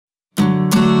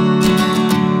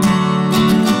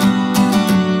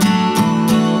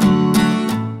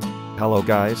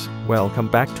Hello guys, welcome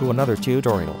back to another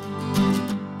tutorial.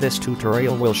 This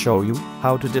tutorial will show you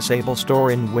how to disable Store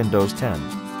in Windows 10.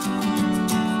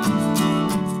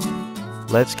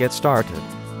 Let's get started.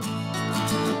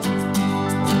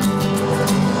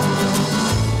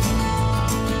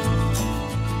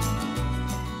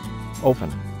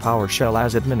 Open PowerShell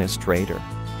as administrator.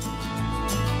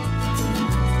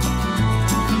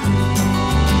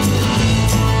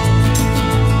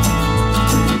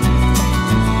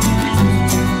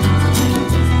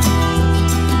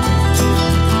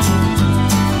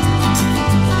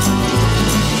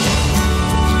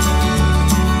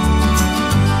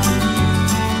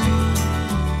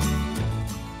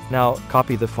 Now,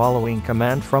 copy the following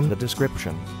command from the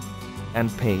description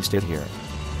and paste it here.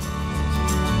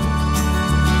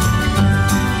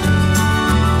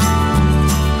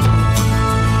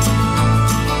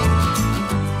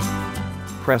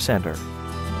 Press enter.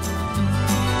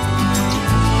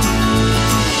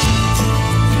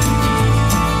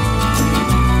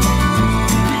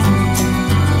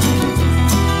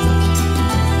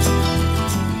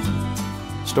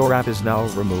 Store app is now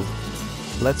removed.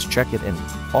 Let's check it in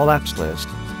All Apps list.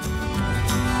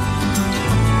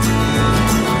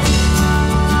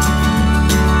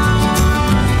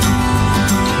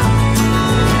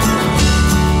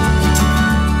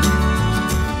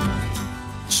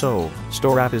 So,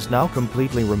 Store app is now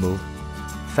completely removed.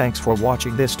 Thanks for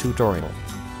watching this tutorial.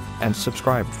 And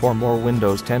subscribe for more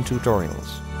Windows 10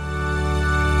 tutorials.